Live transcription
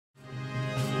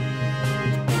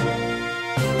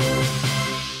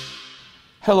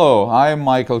Hello, I'm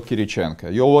Michael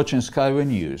Kirichenko. You're watching SkyWay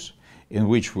News, in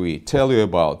which we tell you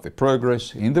about the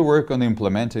progress in the work on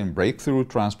implementing breakthrough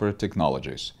transport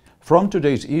technologies. From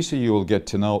today's issue, you will get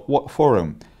to know what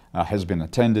forum has been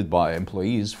attended by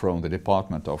employees from the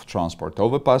Department of Transport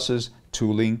Overpasses,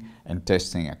 Tooling and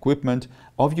Testing Equipment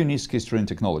of Unitsky String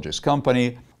Technologies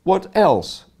Company, what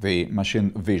else the machine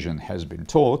vision has been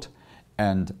taught,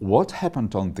 and what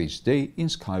happened on this day in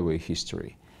SkyWay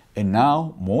history. And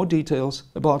now, more details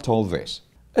about all this.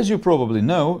 As you probably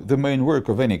know, the main work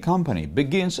of any company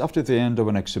begins after the end of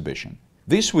an exhibition.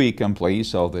 This week,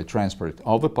 employees of the Transport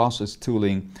Overpasses,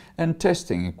 Tooling and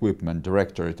Testing Equipment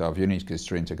Directorate of Unitsky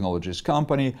String Technologies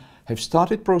Company have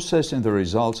started processing the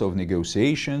results of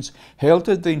negotiations held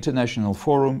at the International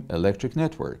Forum Electric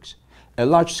Networks, a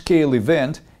large-scale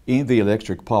event in the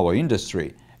electric power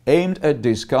industry aimed at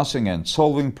discussing and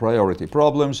solving priority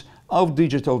problems of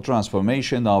digital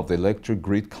transformation of the electric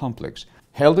grid complex,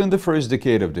 held in the first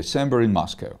decade of December in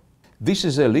Moscow. This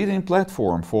is a leading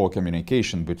platform for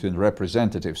communication between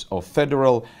representatives of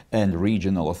federal and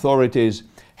regional authorities,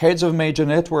 heads of major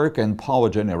network and power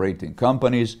generating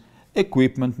companies,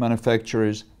 equipment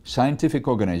manufacturers, scientific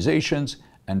organizations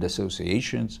and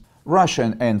associations,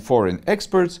 Russian and foreign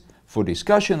experts, for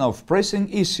discussion of pressing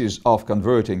issues of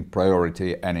converting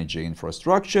priority energy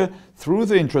infrastructure through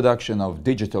the introduction of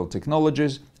digital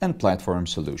technologies and platform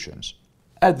solutions.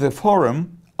 At the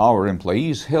forum, our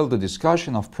employees held a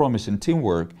discussion of promising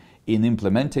teamwork in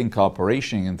implementing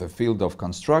cooperation in the field of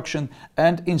construction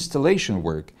and installation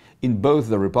work in both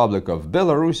the Republic of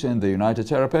Belarus and the United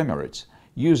Arab Emirates,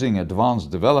 using advanced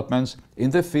developments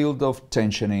in the field of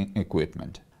tensioning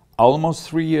equipment. Almost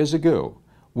 3 years ago,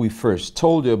 we first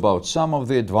told you about some of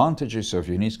the advantages of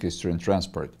Unitsky String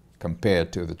transport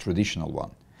compared to the traditional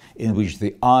one, in which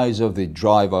the eyes of the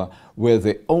driver were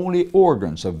the only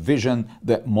organs of vision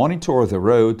that monitor the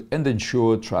road and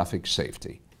ensure traffic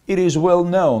safety. It is well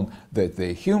known that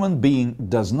the human being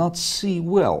does not see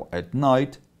well at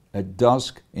night, at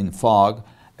dusk, in fog,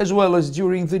 as well as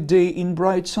during the day in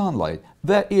bright sunlight,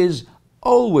 that is,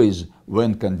 always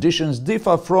when conditions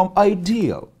differ from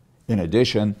ideal. In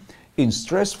addition, in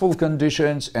stressful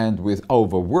conditions and with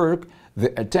overwork,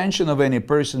 the attention of any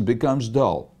person becomes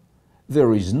dull.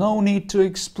 There is no need to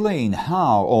explain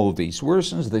how all this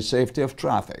worsens the safety of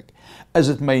traffic, as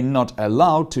it may not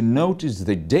allow to notice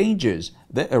the dangers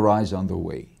that arise on the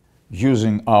way.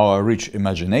 Using our rich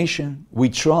imagination, we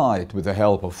tried, with the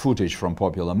help of footage from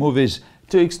popular movies,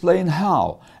 to explain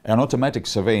how an automatic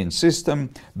surveying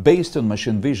system based on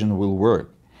machine vision will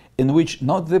work, in which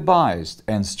not the biased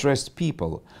and stressed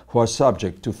people who are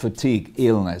subject to fatigue,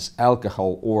 illness,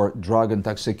 alcohol or drug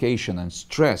intoxication and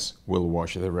stress will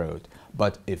watch the road,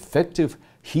 but effective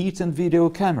heat and video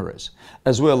cameras,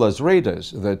 as well as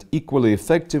radars that equally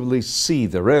effectively see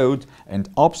the road and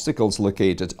obstacles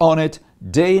located on it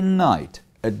day and night,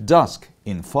 at dusk,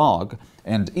 in fog,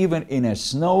 and even in a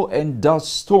snow and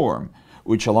dust storm,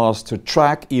 which allows to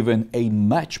track even a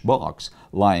matchbox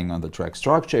lying on the track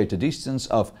structure at a distance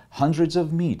of hundreds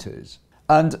of meters.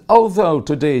 And although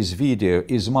today's video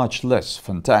is much less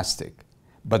fantastic,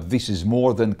 but this is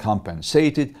more than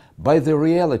compensated by the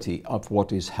reality of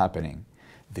what is happening.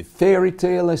 The fairy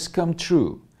tale has come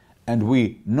true, and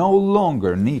we no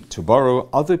longer need to borrow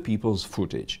other people's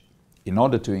footage. In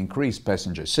order to increase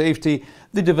passenger safety,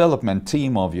 the development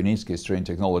team of Unitsky String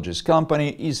Technologies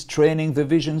Company is training the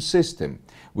vision system,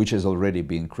 which has already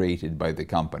been created by the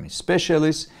company's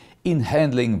specialists, in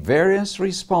handling various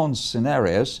response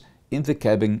scenarios in the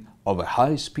cabin of a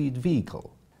high-speed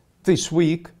vehicle. This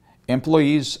week,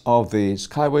 employees of the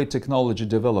SkyWay technology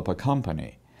developer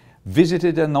company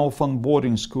visited an orphan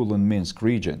boarding school in Minsk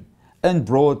region and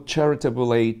brought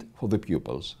charitable aid for the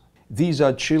pupils. These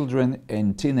are children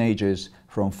and teenagers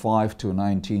from 5 to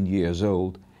 19 years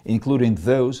old, including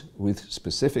those with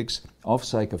specifics of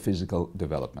psychophysical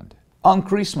development. On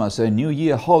Christmas and New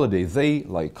Year holiday, they,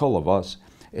 like all of us,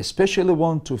 especially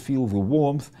want to feel the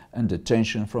warmth and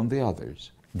attention from the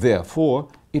others. Therefore,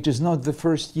 it is not the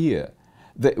first year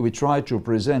that we try to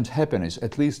present happiness,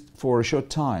 at least for a short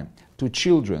time, to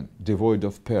children devoid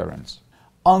of parents.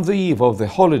 On the eve of the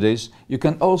holidays, you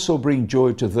can also bring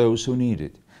joy to those who need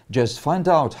it. Just find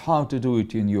out how to do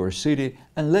it in your city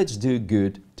and let's do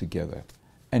good together.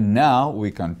 And now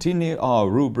we continue our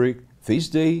rubric This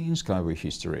Day in SkyWay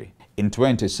History. In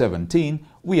 2017,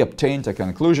 we obtained a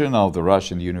conclusion of the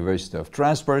Russian University of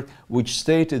Transport, which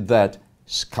stated that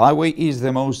SkyWay is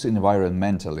the most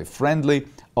environmentally friendly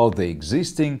of the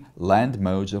existing land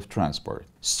modes of transport.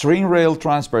 String rail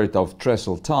transport of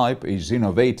trestle type is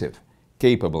innovative,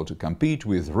 capable to compete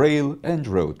with rail and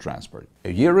road transport.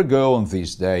 A year ago on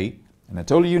this day,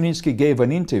 Anatoly Yunitsky gave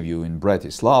an interview in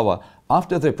Bratislava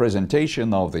after the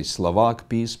presentation of the Slovak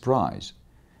Peace Prize.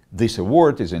 This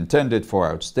award is intended for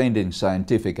outstanding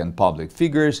scientific and public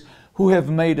figures who have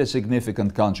made a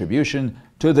significant contribution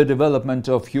to the development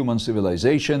of human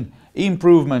civilization,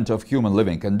 improvement of human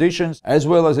living conditions, as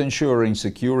well as ensuring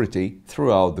security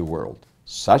throughout the world.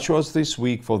 Such was this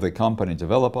week for the company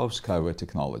developer of SkyWay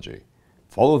technology.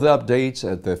 Follow the updates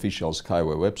at the official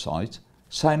SkyWay website,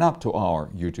 sign up to our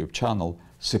YouTube channel,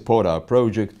 support our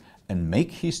project, and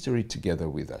make history together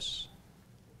with us.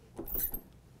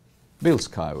 Build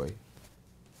SkyWay.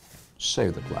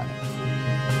 Save the planet.